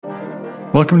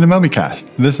Welcome to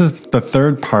MobyCast. This is the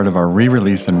third part of our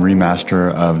re-release and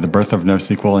remaster of The Birth of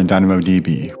NoSQL and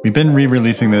DynamoDB. We've been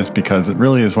re-releasing this because it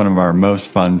really is one of our most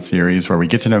fun series where we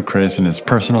get to know Chris and his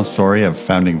personal story of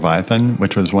founding Viathan,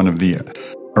 which was one of the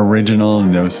original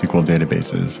NoSQL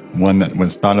databases, one that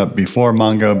was thought up before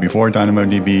Mongo, before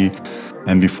DynamoDB,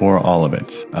 and before all of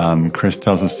it. Chris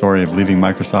tells the story of leaving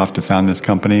Microsoft to found this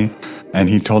company, and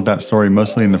he told that story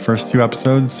mostly in the first two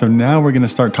episodes. So now we're going to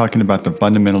start talking about the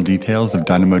fundamental details of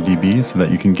DynamoDB so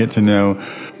that you can get to know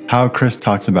how Chris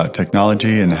talks about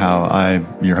technology and how I,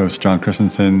 your host, John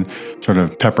Christensen, sort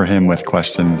of pepper him with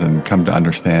questions and come to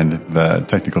understand the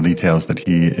technical details that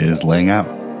he is laying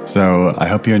out. So I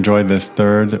hope you enjoyed this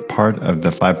third part of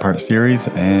the 5-part series,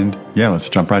 and yeah, let's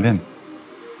jump right in.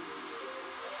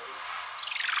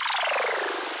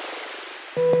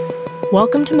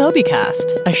 Welcome to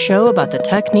MobyCast, a show about the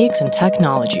techniques and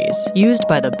technologies used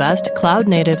by the best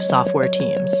cloud-native software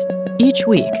teams. Each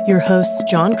week, your hosts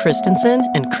John Christensen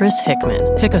and Chris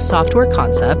Hickman pick a software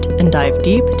concept and dive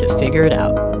deep to figure it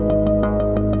out.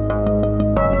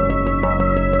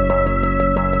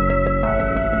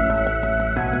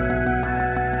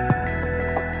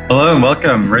 Hello and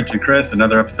welcome, Rich and Chris,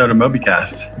 another episode of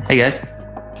MobyCast. Hey guys.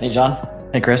 Hey John.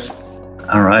 Hey Chris.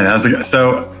 All right, how's it?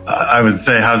 So I would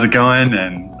say, how's it going?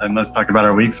 And let's talk about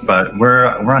our weeks. But we're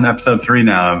on episode 3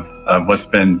 now of what's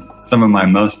been some of my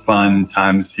most fun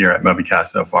times here at MobyCast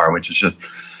so far, which is just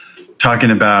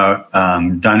talking about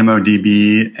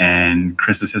DynamoDB and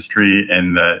Chris's history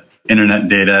in the internet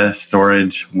data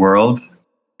storage world.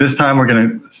 This time we're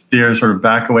going to steer sort of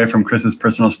back away from Chris's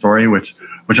personal story, which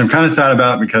I'm kind of sad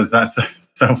about because that's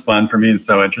so fun for me and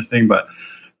so interesting. But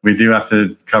we do have to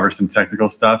cover some technical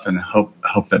stuff and hope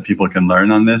that people can learn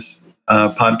on this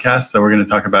podcast. So we're going to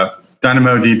talk about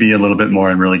DynamoDB a little bit more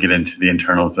and really get into the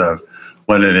internals of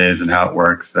what it is and how it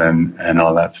works and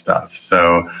all that stuff.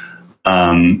 So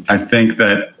I think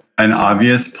that an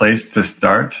obvious place to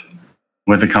start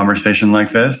with a conversation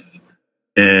like this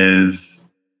is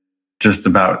just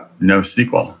about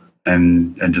NoSQL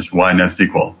and just why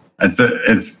NoSQL.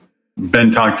 It's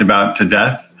been talked about to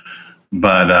death.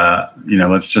 But,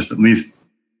 let's just at least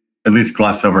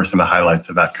gloss over some of the highlights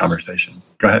of that conversation.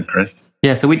 Go ahead, Chris.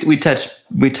 Yeah, so we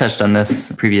touched on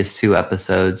this previous 2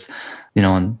 episodes,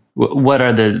 and what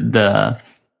are the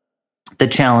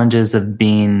challenges of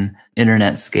being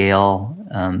internet scale,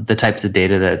 the types of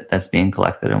data that's being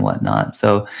collected and whatnot.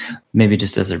 So maybe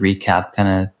just as a recap,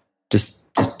 kind of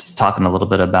just talking a little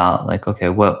bit about like, okay,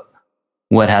 what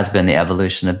has been the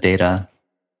evolution of data?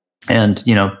 And,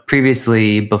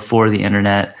 previously, before the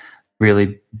internet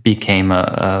really became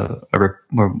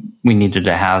where we needed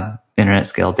to have internet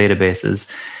scale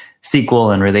databases,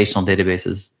 SQL and relational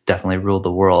databases definitely ruled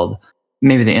the world.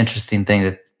 Maybe the interesting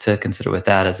thing to consider with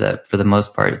that is that for the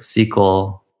most part,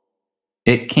 SQL,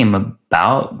 it came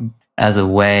about as a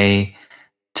way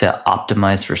to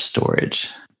optimize for storage.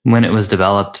 When it was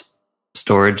developed,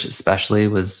 storage especially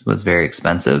was very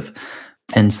expensive.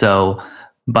 And so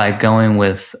by going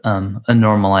with a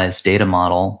normalized data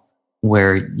model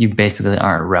where you basically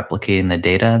aren't replicating the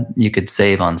data, you could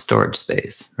save on storage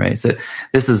space, right? So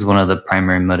this is one of the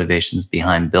primary motivations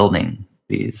behind building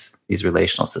these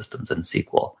relational systems in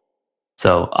SQL.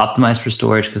 So optimize for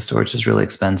storage because storage is really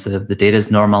expensive. The data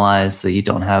is normalized, so you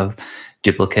don't have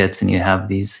duplicates, and you have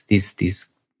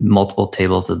these multiple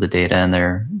tables of the data, and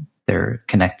they're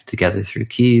connected together through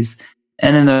keys.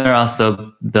 And then they're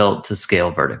also built to scale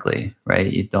vertically,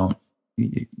 right?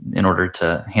 In order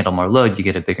to handle more load, you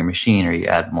get a bigger machine, or you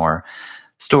add more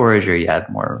storage, or you add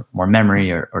more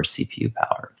memory or CPU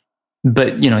power.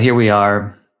 But, here we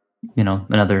are,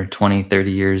 another 20,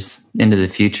 30 years into the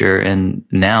future, and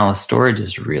now storage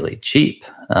is really cheap.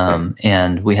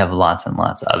 And we have lots and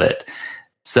lots of it.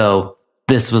 So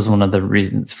this was one of the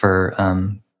reasons for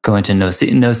going to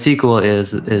NoSQL. NoSQL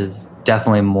is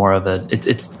definitely more of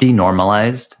it's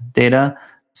denormalized data.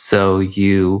 So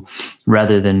you,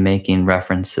 rather than making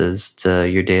references to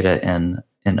your data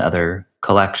in other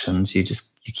collections, you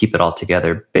keep it all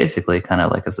together, basically kind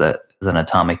of like as an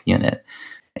atomic unit.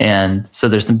 And so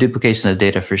there's some duplication of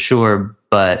data for sure,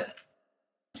 but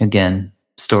again,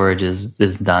 storage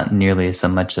is not nearly so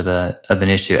much of an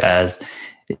issue as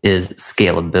is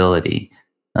scalability.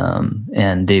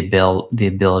 And the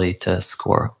ability to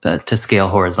scale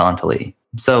horizontally.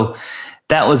 So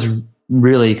that was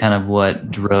really kind of what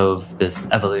drove this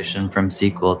evolution from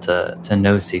SQL to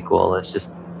NoSQL. It's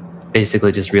just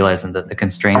basically just realizing that the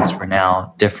constraints were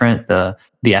now different. The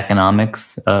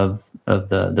economics of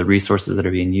the resources that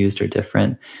are being used are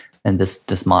different, and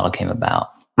this model came about.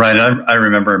 Right. I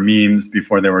remember memes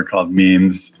before they were called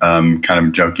memes, kind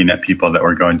of joking at people that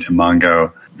were going to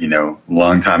Mongo, a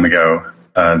long time ago,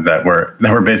 that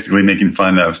were basically making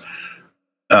fun of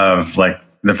like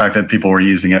the fact that people were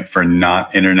using it for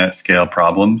not internet scale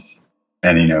problems.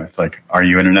 And, it's like, are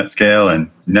you internet scale? And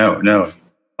no,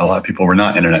 a lot of people were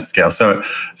not internet scale. So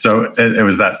it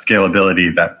was that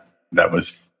scalability that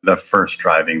was the first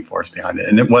driving force behind it.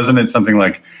 And it wasn't something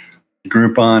like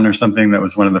Groupon or something that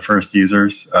was one of the first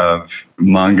users of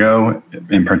Mongo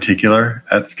in particular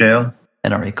at scale. I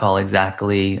don't recall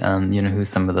exactly, who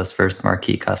some of those first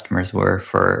marquee customers were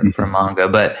for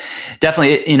Mongo, but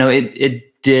definitely,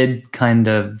 it did kind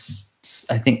of,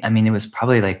 it was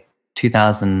probably like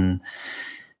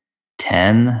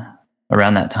 2010,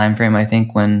 around that time frame, I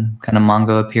think, when kind of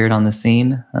Mongo appeared on the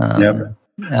scene. Yep.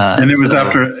 And it was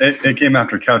it came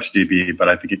after CouchDB, but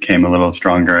I think it came a little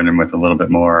stronger and with a little bit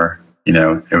more,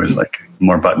 it was like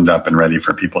more buttoned up and ready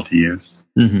for people to use.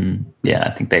 Mm-hmm. Yeah,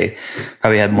 I think they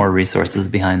probably had more resources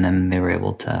behind them, and they were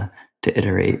able to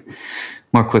iterate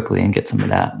more quickly and get some of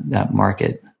that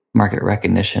market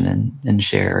recognition and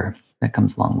share that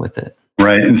comes along with it.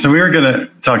 Right. And so we were going to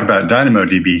talk about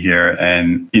DynamoDB here.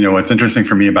 And, what's interesting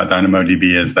for me about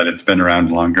DynamoDB is that it's been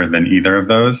around longer than either of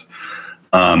those.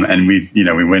 And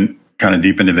we went kind of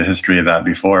deep into the history of that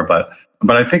before, but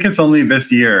I think it's only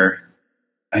this year,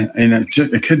 and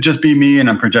it could just be me and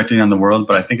I'm projecting on the world,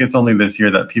 but I think it's only this year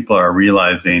that people are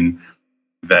realizing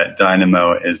that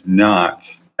Dynamo is not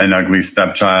an ugly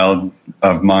stepchild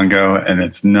of Mongo, and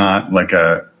it's not like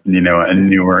a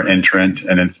newer entrant,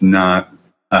 and it's not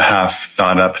a half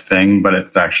thought up thing, but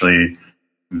it's actually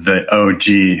the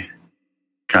OG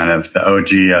of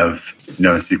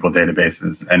NoSQL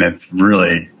databases. And it's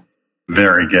really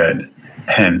very good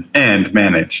and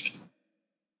managed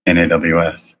in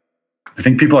AWS. I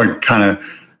think people are kind of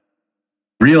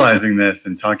realizing this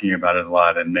and talking about it a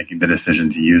lot and making the decision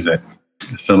to use it.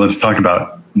 So let's talk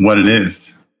about what it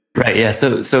is. Right. Yeah.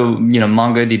 So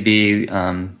MongoDB,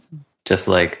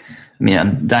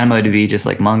 DynamoDB, just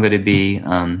like MongoDB,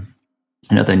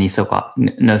 the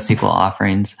NoSQL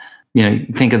offerings,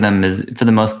 think of them as, for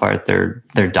the most part, they're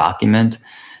document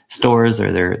stores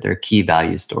or their key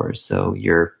value stores. So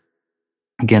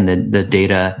the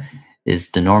data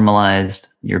is denormalized.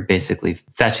 You're basically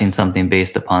fetching something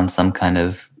based upon some kind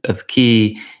of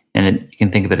key, and you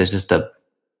can think of it as just a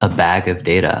bag of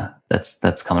data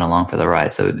that's coming along for the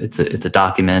ride. So it's a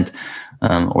document,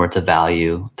 or it's a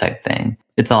value type thing.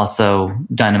 It's also,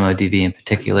 DynamoDB in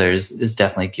particular is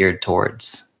definitely geared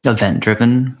towards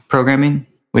event-driven programming,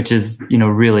 which is,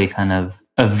 really kind of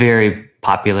a very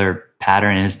popular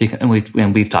pattern. And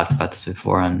we've talked about this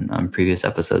before on previous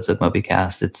episodes of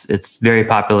MobyCast. It's very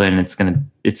popular, and it's gonna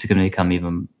become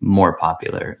even more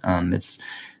popular. It's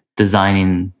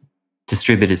designing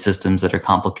distributed systems that are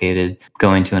complicated.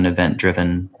 Going to an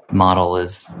event-driven model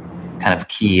is kind of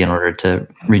key in order to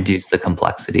reduce the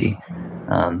complexity.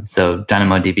 So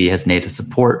DynamoDB has native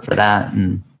support for that,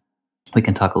 and we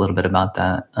can talk a little bit about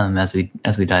that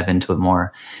as we dive into it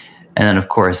more. And then, of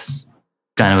course,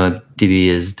 DynamoDB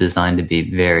is designed to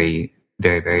be very,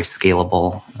 very, very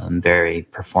scalable, very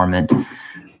performant.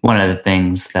 One of the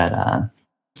things that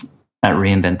at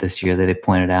reInvent this year that they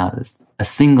pointed out is a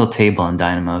single table in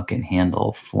Dynamo can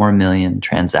handle 4 million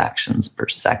transactions per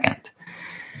second.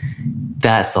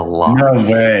 That's a lot. No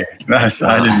way.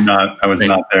 I was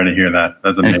not there to hear that.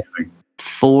 That's amazing.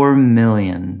 4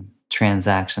 million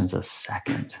transactions a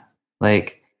second.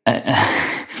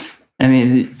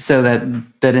 So that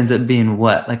ends up being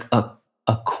what? Like a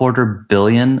 250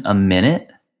 million a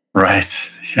minute? Right.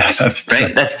 Yeah, that's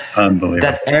right. That's unbelievable.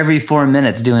 That's every 4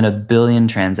 minutes doing 1 billion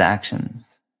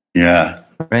transactions. Yeah.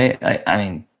 Right?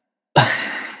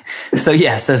 So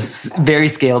very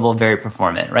scalable, very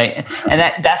performant, right?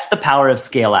 And that's the power of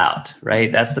scale out, right?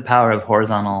 That's the power of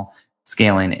horizontal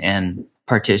scaling and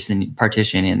partitioning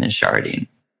and sharding.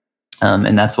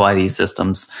 And that's why these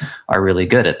systems are really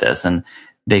good at this. And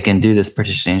they can do this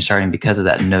partitioning and sharding because of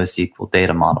that NoSQL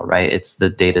data model, right? It's the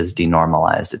data is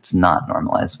denormalized. It's not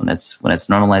normalized. When it's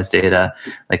normalized data,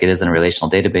 like it is in a relational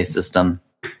database system,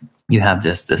 you have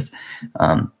this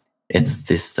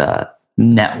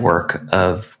network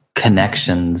of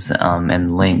connections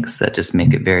and links that just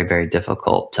make it very, very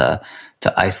difficult to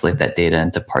isolate that data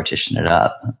and to partition it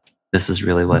up. This is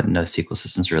really what NoSQL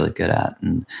systems are really good at,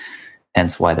 and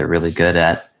hence why they're really good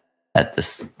at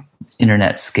this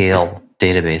internet scale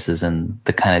databases and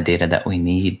the kind of data that we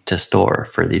need to store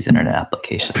for these internet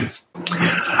applications.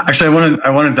 Actually, I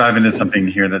want to dive into something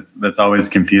here that's always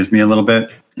confused me a little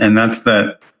bit, and that's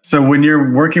that. So when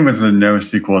you're working with a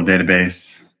NoSQL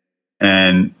database,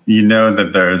 and you know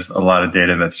that there's a lot of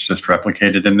data that's just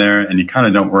replicated in there, and you kind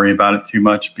of don't worry about it too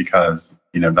much because,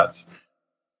 that's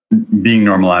being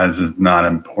normalized is not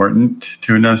important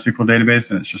to a NoSQL database,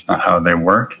 and it's just not how they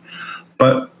work.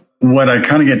 But what I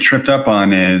kind of get tripped up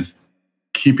on is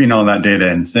keeping all that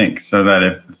data in sync, so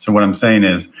what I'm saying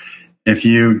is, if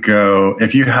you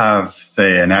have,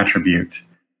 say, an attribute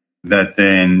that's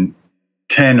in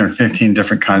 10 or 15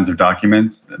 different kinds of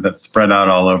documents that's spread out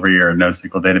all over your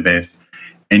NoSQL database,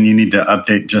 and you need to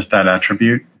update just that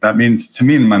attribute, that means, to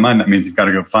me, in my mind, that means you've got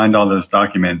to go find all those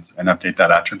documents and update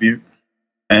that attribute.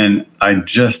 And I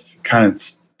just kind of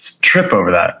trip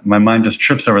over that. My mind just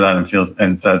trips over that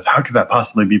and says, how could that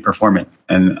possibly be performant?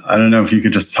 And I don't know if you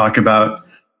could just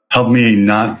help me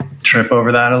not trip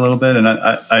over that a little bit. And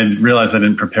I realize I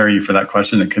didn't prepare you for that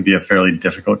question. It could be a fairly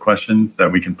difficult question, so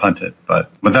we can punt it.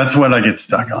 But that's what I get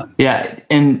stuck on. Yeah,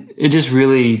 and it just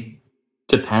really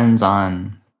depends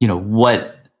on,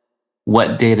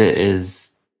 what data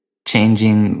is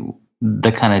changing,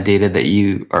 the kind of data that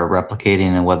you are replicating,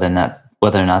 and whether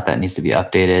or not that needs to be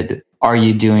updated. Are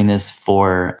you doing this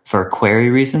for query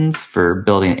reasons, for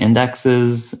building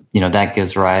indexes? That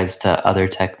gives rise to other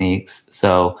techniques.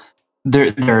 So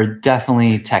there are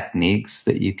definitely techniques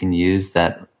that you can use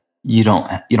that you don't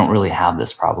really have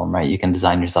this problem, right? You can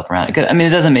design yourself around it. I mean,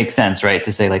 it doesn't make sense, right?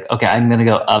 To say like, okay, I'm going to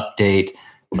go update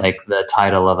like the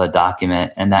title of a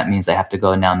document, and that means I have to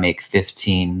go now make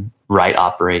 15 write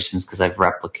operations because I've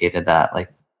replicated that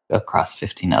like across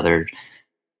 15 other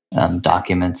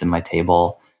documents in my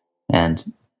table. And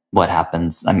what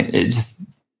happens? I mean,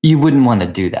 you wouldn't want to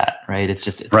do that, right? It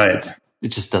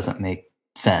just doesn't make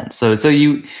sense. So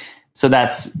you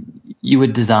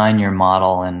would design your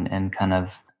model and kind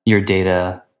of your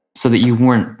data so that you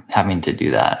weren't having to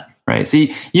do that, right? So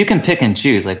you can pick and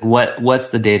choose, like what's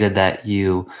the data that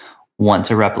you want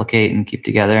to replicate and keep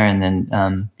together, and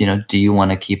then do you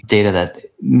want to keep data that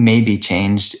may be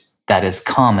changed that is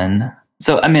common?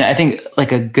 So, I mean, I think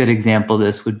like a good example of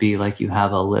this would be like you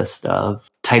have a list of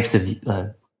types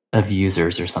of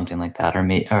users or something like that, and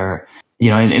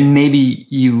maybe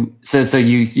you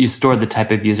store the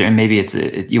type of user, and maybe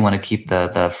you want to keep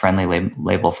the friendly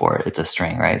label for it. It's a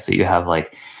string, right? So you have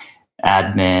like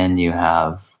admin, you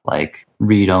have like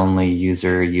read-only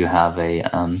user, you have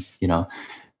a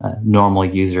normal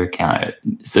user account.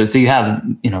 So you have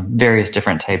various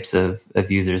different types of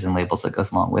users and labels that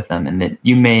goes along with them, and that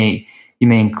you may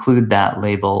include that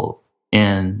label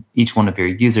in each one of your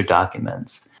user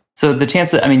documents. So the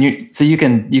chance that,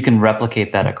 you can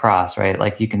replicate that across, right?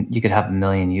 Like you could have 1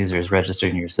 million users registered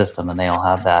in your system, and they all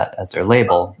have that as their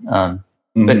label.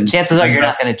 But chances are you're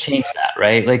not going to change that,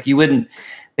 right? Like you're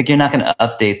not going to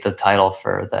update the title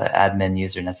for the admin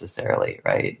user necessarily,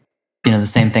 right? The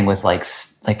same thing with like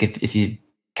if you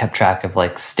kept track of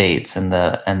like states and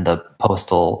the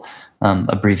postal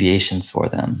abbreviations for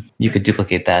them, you could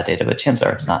duplicate that data, but chances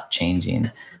are it's not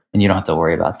changing, and you don't have to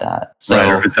worry about that. So, right,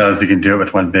 or if it does, you can do it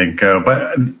with one big go.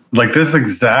 But like this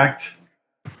exact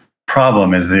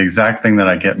problem is the exact thing that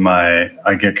I get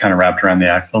kind of wrapped around the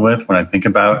axle with when I think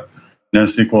about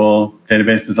NoSQL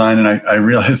database design, and I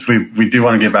realize we do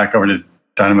want to get back over to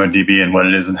DynamoDB and what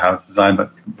it is and how it's designed,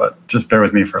 but just bear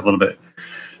with me for a little bit.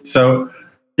 So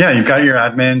yeah, you've got your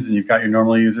admins and you've got your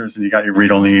normal users and you've got your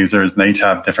read-only users, and they each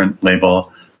have different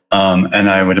label. And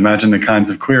I would imagine the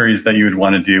kinds of queries that you would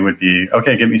want to do would be,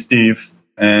 okay, give me Steve.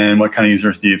 And what kind of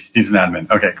user is Steve? Steve's an admin.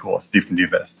 Okay, cool. Steve can do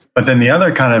this. But then the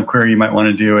other kind of query you might want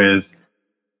to do is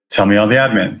tell me all the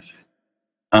admins.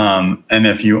 And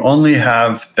if you only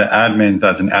have the admins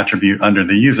as an attribute under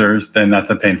the users, then that's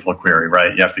a painful query,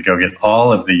 right? You have to go get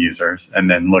all of the users and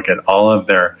then look at all of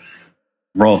their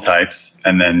role types,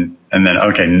 and then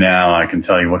okay, now I can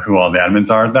tell you who all the admins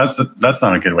are. That's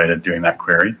not a good way to doing that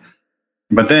query.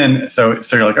 But then, so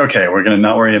you're like, okay, we're going to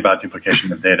not worry about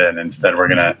duplication of data, and instead we're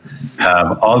going to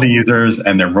have all the users,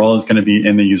 and their role is going to be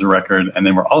in the user record, and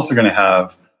then we're also going to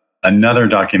have another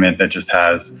document that just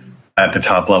has at the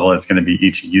top level, it's going to be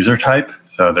each user type.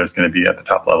 So there's going to be at the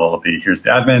top level, it'll be here's the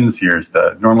admins, here's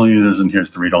the normal users, and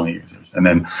here's the read-only users. And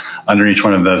then under each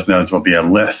one of those nodes will be a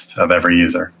list of every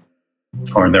user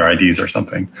or their IDs or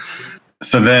something.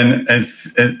 So then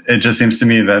it just seems to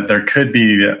me that there could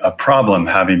be a problem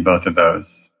having both of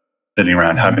those sitting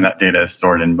around, having that data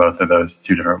stored in both of those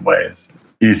two different ways.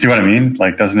 You see what I mean?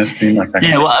 Like, doesn't it seem like that?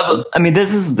 Yeah, well, I mean,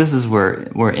 this is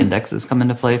where indexes come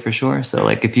into play for sure. So,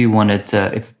 like, if you wanted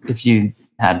to, if you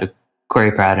had a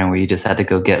query pattern where you just had to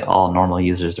go get all normal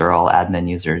users or all admin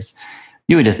users,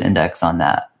 you would just index on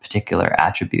that particular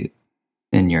attribute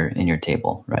in your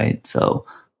table, right? So,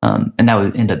 and that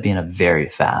would end up being a very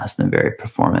fast and very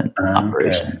performant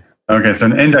operation. Okay, so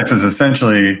an index is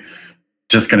essentially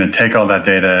just going to take all that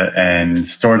data and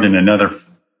store it in another way.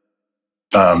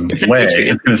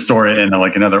 It's going to store it in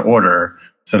like another order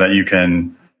so that you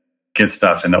can get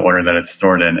stuff in the order that it's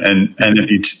stored in. And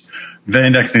if the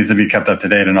index needs to be kept up to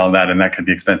date and all that, and that could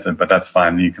be expensive, but that's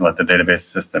fine. You can let the database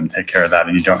system take care of that,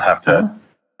 and you don't have to.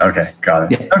 Okay, got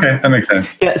it. Yeah. Okay, that makes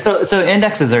sense. Yeah, so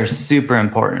indexes are super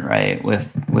important, right?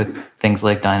 With things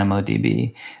like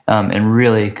DynamoDB, and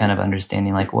really kind of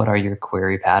understanding like what are your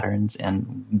query patterns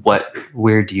and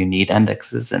where do you need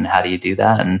indexes and how do you do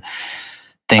that and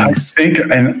things. I think,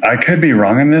 and I could be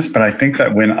wrong on this, but I think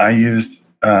that when I used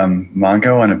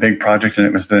Mongo on a big project, and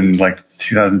it was in like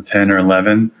 2010 or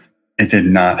 11, it did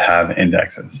not have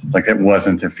indexes. Like it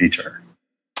wasn't a feature.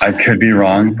 I could be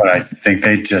wrong, but I think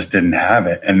they just didn't have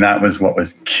it. And that was what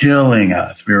was killing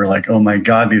us. We were like, oh my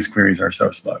God, these queries are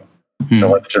so slow. So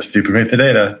let's just duplicate the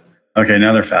data. Okay,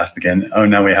 now they're fast again. Oh,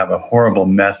 now we have a horrible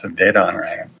mess of data on our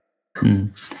hands.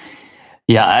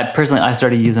 Yeah, I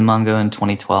started using Mongo in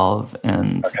 2012,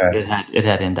 and it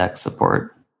had index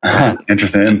support.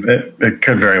 Interesting. It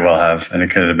could very well have, and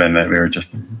it could have been that we were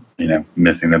just,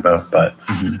 missing the boat. But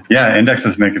yeah,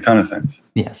 indexes make a ton of sense.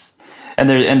 Yes. And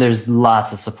there's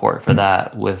lots of support for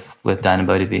that with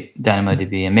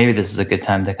DynamoDB, and maybe this is a good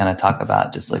time to kind of talk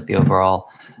about just like the overall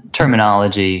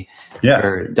terminology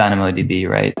for DynamoDB,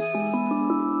 right?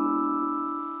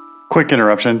 Quick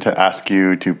interruption to ask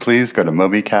you to please go to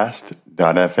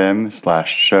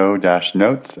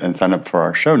mobicast.fm/show-notes and sign up for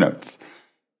our show notes.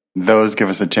 Those give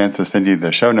us a chance to send you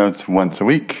the show notes once a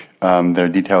week. They're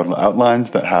detailed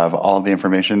outlines that have all the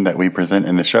information that we present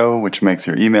in the show, which makes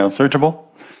your email searchable.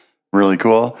 Really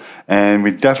cool. And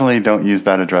we definitely don't use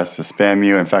that address to spam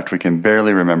you. In fact, we can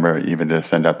barely remember even to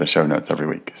send out the show notes every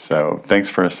week. So thanks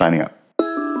for signing up.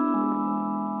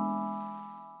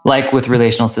 Like with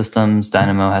relational systems,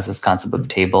 Dynamo has this concept of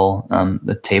table.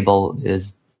 The table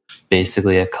is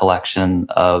basically a collection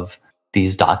of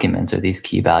these documents or these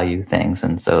key value things.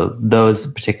 And so those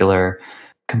particular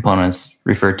components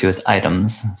referred to as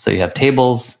items. So you have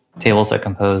tables. Tables are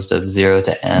composed of 0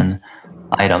 to n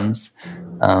items.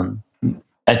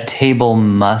 A table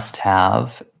must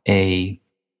have a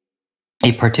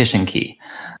partition key.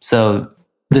 So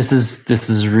this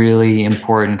is really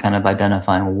important, kind of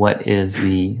identifying what is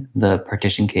the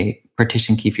partition key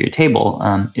for your table.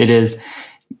 It is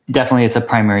definitely, it's a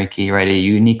primary key, right? It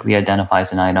uniquely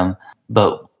identifies an item.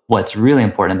 But what's really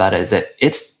important about it is that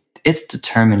it's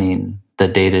determining the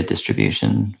data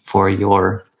distribution for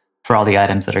all the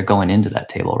items that are going into that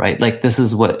table, right? Like this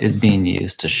is what is being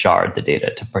used to shard the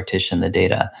data, to partition the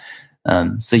data.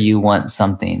 So you want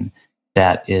something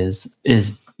that is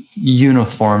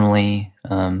uniformly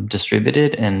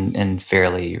distributed and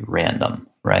fairly random,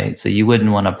 right? So you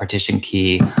wouldn't want a partition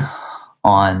key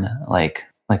on like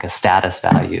a status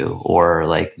value or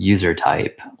like user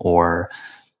type or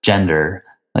gender.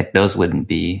 Like those wouldn't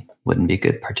be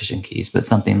good partition keys, but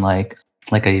something like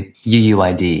a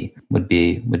UUID would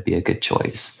be a good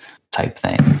choice type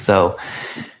thing. So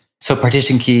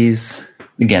partition keys,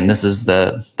 again, this is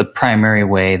the primary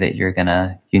way that you're going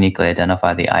to uniquely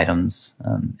identify the items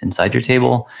inside your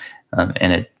table,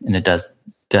 and it does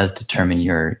determine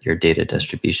your data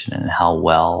distribution and how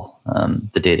well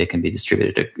the data can be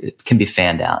distributed. It can be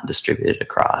fanned out and distributed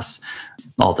across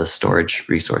all the storage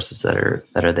resources that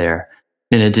are there.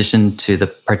 In addition to the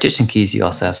partition keys, you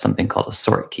also have something called a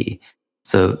sort key.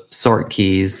 So sort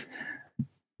keys,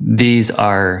 these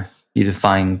are, you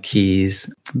define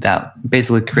keys that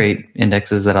basically create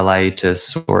indexes that allow you to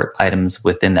sort items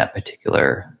within that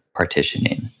particular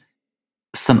partitioning.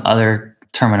 Some other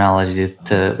terminology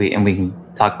and we can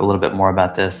talk a little bit more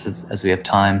about this as we have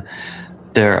time.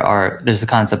 There's the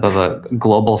concept of a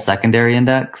global secondary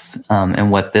index.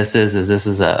 And what this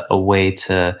is a way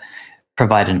to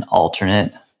provide an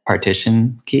alternate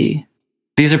partition key.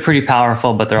 These are pretty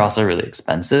powerful, but they're also really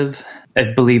expensive.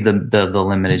 I believe the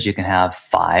limit is you can have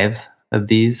 5 of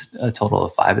these, a total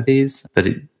of 5 of these. But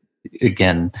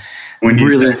again, when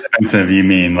you say expensive, you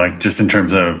mean like just in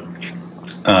terms of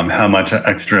how much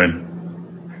extra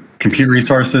compute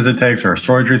resources it takes, or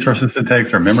storage resources it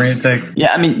takes, or memory it takes?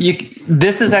 Yeah, I mean,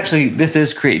 this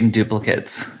is creating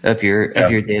duplicates of your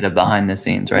data behind the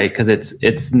scenes, right? Because it's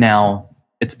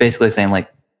basically saying like,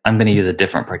 I'm going to use a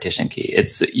different partition key.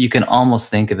 You can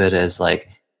almost think of it as like,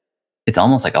 it's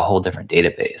almost like a whole different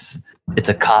database. It's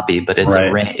a copy, but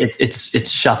it's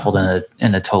it's shuffled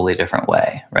in a totally different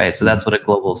way, right? So that's what a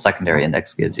global secondary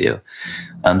index gives you.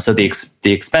 So the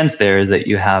expense there is that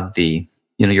you have the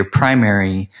your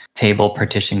primary table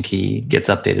partition key gets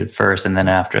updated first, and then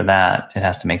after that, it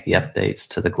has to make the updates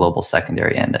to the global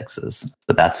secondary indexes.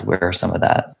 So that's where some of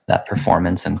that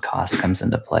performance and cost comes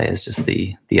into play, is just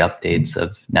the updates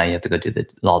of, now you have to go do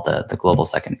all the global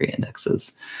secondary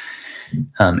indexes.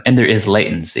 And there is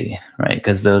latency, right?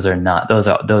 Because those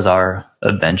are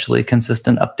eventually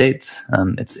consistent updates.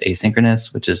 It's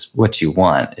asynchronous, which is what you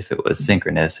want. If it was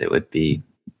synchronous, it would be,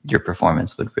 your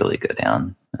performance would really go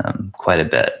down quite a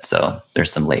bit. So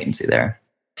there's some latency there.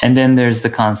 And then there's the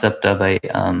concept of a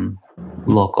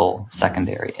local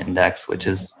secondary index, which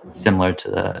is similar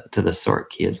to the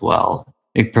sort key as well.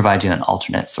 It provides you an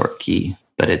alternate sort key,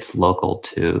 but it's local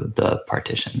to the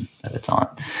partition that it's on.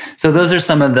 So those are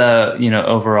some of the,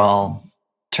 overall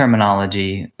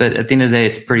terminology. But at the end of the day,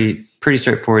 it's pretty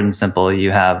straightforward and simple.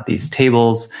 You have these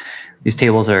tables. These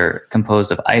tables are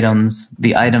composed of items.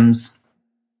 The items,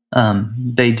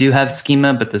 they do have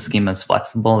schema, but the schema is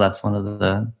flexible. That's one of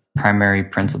the primary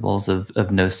principles of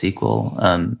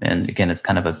NoSQL. And again, it's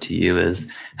kind of up to you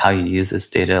as how you use this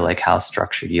data, like how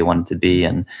structured you want it to be,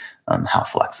 and how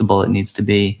flexible it needs to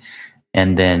be.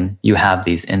 And then you have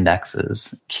these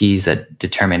indexes, keys that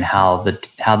determine how the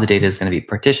data is going to be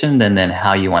partitioned, and then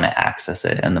how you want to access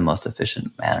it in the most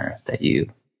efficient manner that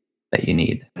you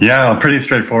need. Yeah, pretty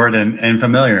straightforward and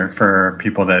familiar for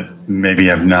people that maybe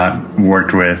have not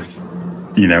worked with,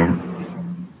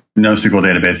 NoSQL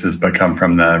databases, but come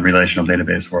from the relational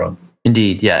database world.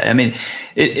 Indeed, yeah. I mean,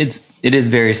 it is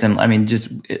very similar. I mean, just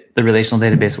the relational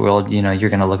database world. You're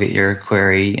going to look at your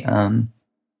query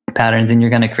patterns, and you're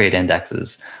going to create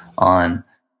indexes on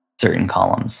certain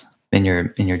columns in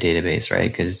your database,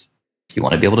 right? Because you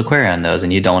want to be able to query on those,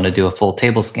 and you don't want to do a full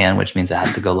table scan, which means I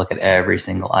have to go look at every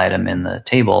single item in the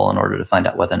table in order to find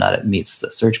out whether or not it meets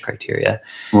the search criteria.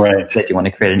 Right. That you want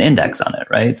to create an index on it,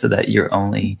 right? So that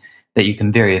that you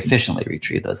can very efficiently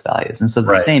retrieve those values. And so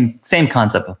the same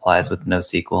concept applies with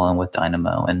NoSQL and with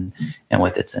Dynamo and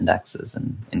with its indexes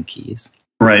and keys.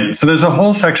 Right. So there's a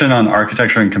whole section on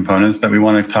architecture and components that we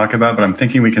want to talk about, but I'm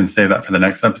thinking we can save that for the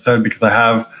next episode,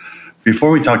 because before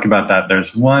we talk about that,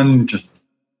 there's one just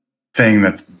thing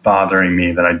that's bothering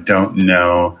me that I don't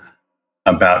know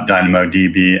about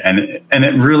DynamoDB. And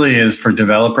it really is, for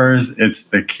developers, it's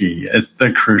the key. It's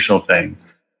the crucial thing.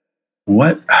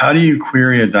 How do you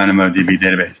query a DynamoDB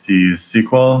database? Do you use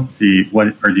SQL?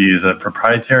 Or do you use a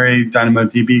proprietary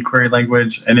DynamoDB query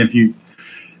language? And if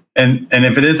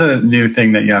it is a new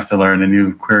thing that you have to learn, a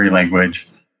new query language,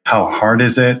 how hard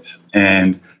is it?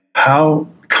 And how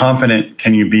confident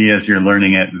can you be as you're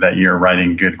learning it that you're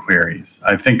writing good queries?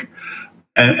 I think,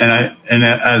 and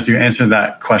as you answer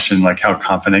that question, like how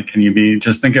confident can you be?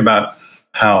 Just think about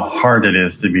how hard it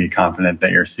is to be confident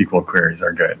that your SQL queries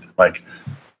are good. Like,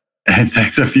 it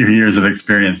takes a few years of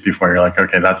experience before you're like,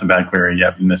 okay, that's a bad query.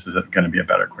 Yep, and this is going to be a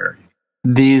better query.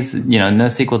 These,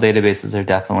 NoSQL databases are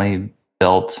definitely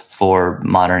built for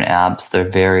modern apps. They're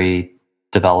very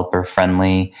developer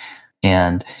friendly,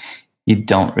 and you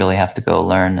don't really have to go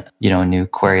learn, a new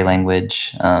query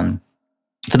language.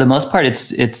 For the most part,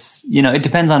 it's it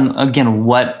depends on, again,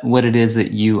 what it is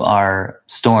that you are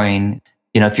storing.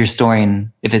 If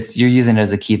you're using it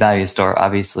as a key value store,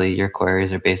 obviously your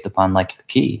queries are based upon like your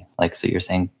key. Like, so you're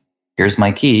saying, here's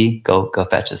my key, go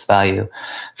fetch this value.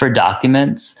 For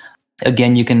documents,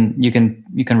 again, you can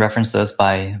reference those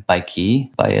by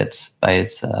key, by its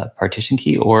partition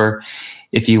key, or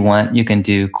if you want, you can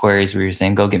do queries where you're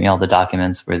saying, go get me all the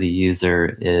documents where the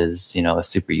user is, a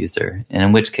super user. And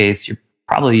in which case you're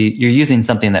using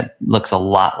something that looks a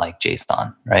lot like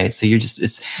JSON, right? So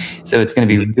it's going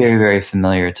to be very, very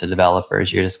familiar to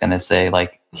developers. You're just going to say,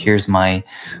 like, here's my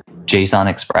JSON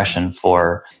expression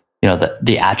for,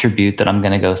 the attribute that I'm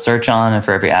going to go search on, and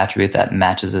for every attribute that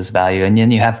matches this value. And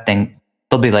then you have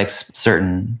there'll be like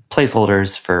certain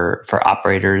placeholders for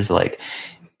operators, like,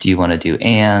 do you want to do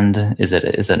and? Is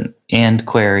it an and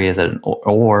query? Is it an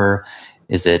or?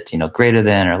 Is it, greater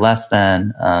than or less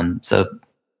than? So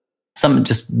some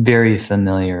just very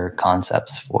familiar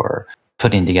concepts for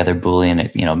putting together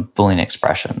Boolean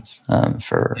expressions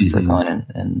for going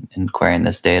and querying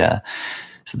this data.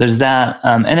 So there's that,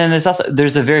 and then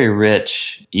there's a very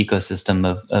rich ecosystem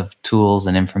of tools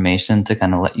and information to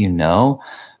kind of let you know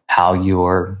how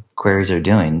your queries are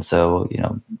doing. So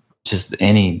just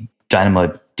any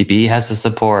DynamoDB has the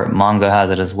support, Mongo has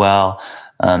it as well.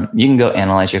 You can go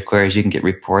analyze your queries. You can get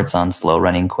reports on slow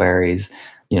running queries.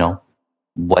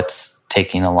 What's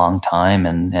taking a long time,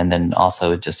 and then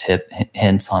also just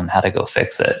hints on how to go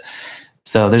fix it.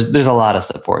 So there's a lot of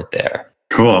support there.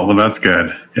 Cool. Well, that's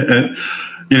good.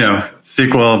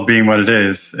 SQL being what it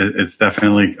is, it's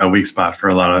definitely a weak spot for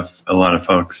a lot of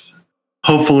folks.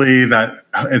 hopefully that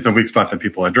it's a weak spot that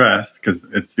people address because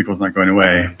SQL's not going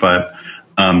away. But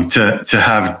to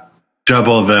have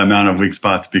double the amount of weak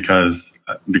spots because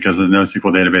the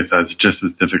NoSQL database has just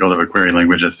as difficult of a query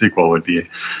language as SQL would be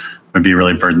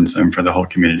really burdensome for the whole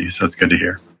community. So it's good to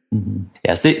hear. Mm-hmm.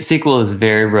 Yeah, SQL is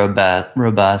very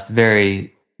robust,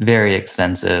 very, very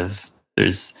extensive.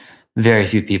 There's very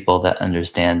few people that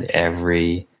understand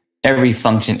every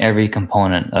function, every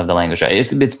component of the language, right?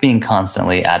 It's being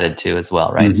constantly added to as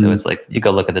well, right? Mm-hmm. So it's like you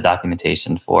go look at the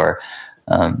documentation for,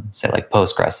 say, like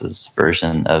Postgres's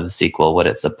version of SQL, what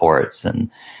it supports, and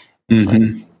it's like,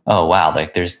 oh wow,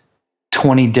 like there's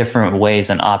 20 different ways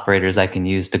and operators I can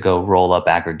use to go roll up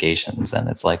aggregations, and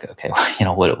it's like, okay, well, you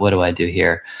know, what do I do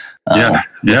here? Yeah,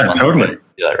 totally.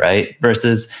 Do it right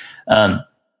versus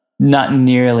not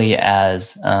nearly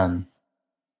as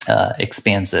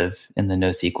expansive in the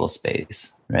NoSQL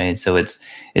space, right? So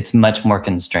it's much more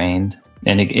constrained,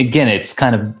 and again, it's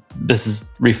kind of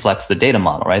reflects the data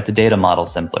model, right? The data model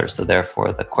is simpler, so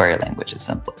therefore the query language is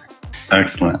simpler.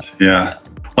 Excellent. Yeah.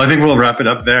 Well, I think we'll wrap it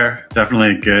up there.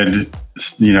 Definitely a good,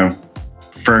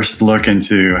 first look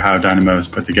into how Dynamo is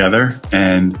put together.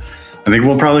 And I think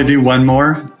we'll probably do one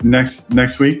more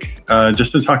next week,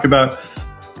 just to talk about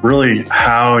really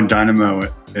how Dynamo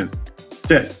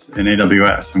sits in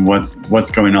AWS and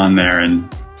what's going on there. And,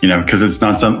 because it's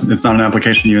not an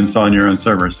application you install on your own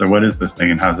server. So what is this thing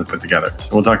and how is it put together? So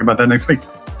we'll talk about that next week.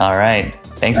 All right.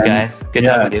 Thanks, guys. Good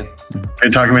talking with you.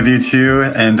 Good talking with you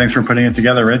too. And thanks for putting it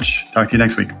together, Rich. Talk to you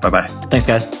next week. Bye-bye. Thanks,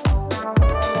 guys.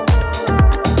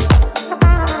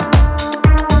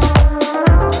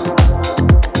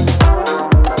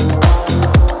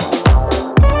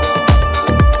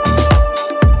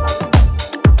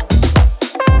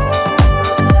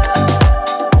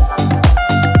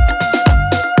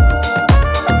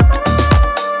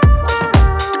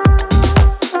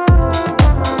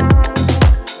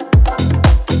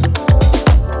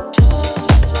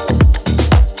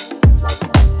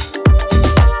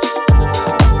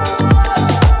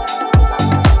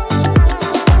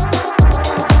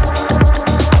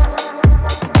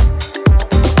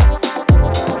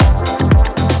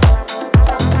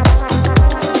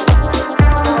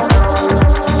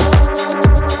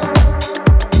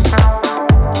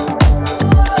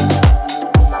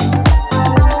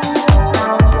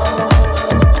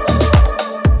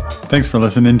 Thanks for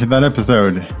listening to that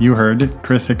episode. You heard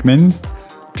Chris Hickman,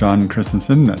 John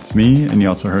Christensen, that's me, and you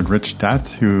also heard Rich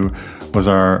Statz, who was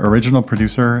our original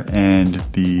producer and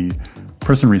the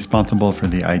person responsible for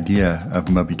the idea of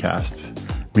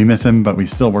MobyCast. We miss him, but we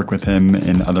still work with him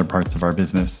in other parts of our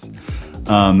business.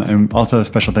 And also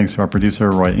special thanks to our producer,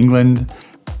 Roy England.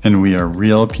 And we are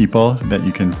real people that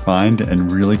you can find and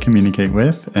really communicate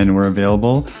with, and we're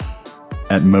available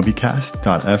at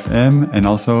mobycast.fm and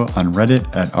also on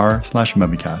Reddit at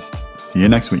r/mobycast. See you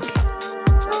next week.